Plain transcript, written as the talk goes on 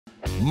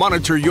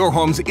Monitor your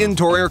home's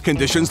indoor air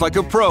conditions like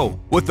a pro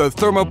with the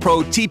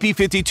ThermoPro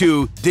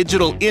TP52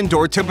 Digital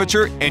Indoor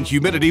Temperature and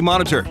Humidity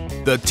Monitor.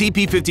 The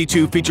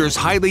TP52 features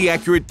highly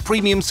accurate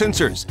premium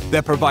sensors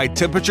that provide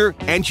temperature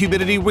and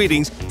humidity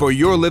readings for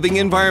your living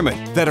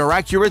environment that are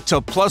accurate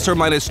to plus or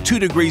minus 2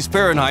 degrees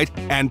Fahrenheit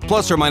and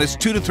plus or minus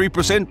 2 to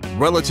 3%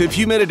 relative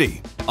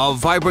humidity. A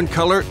vibrant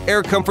color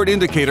air comfort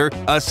indicator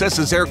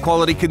assesses air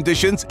quality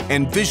conditions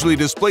and visually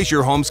displays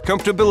your home's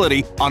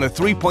comfortability on a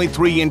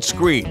 3.3-inch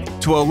screen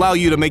to allow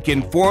you to make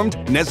informed,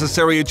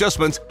 necessary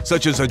adjustments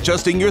such as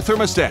adjusting your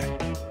thermostat.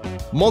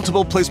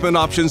 Multiple placement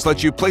options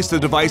let you place the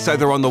device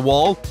either on the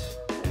wall,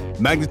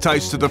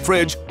 magnetized to the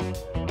fridge,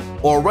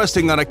 or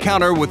resting on a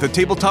counter with a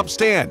tabletop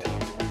stand.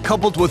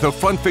 Coupled with the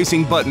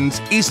front-facing buttons,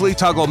 easily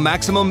toggle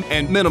maximum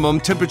and minimum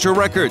temperature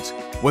records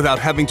without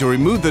having to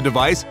remove the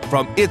device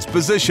from its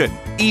position,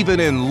 even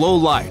in low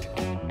light.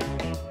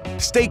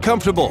 Stay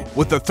comfortable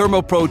with the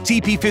ThermoPro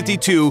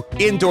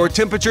TP52 Indoor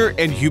Temperature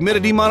and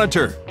Humidity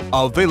Monitor,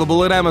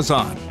 available at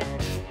Amazon.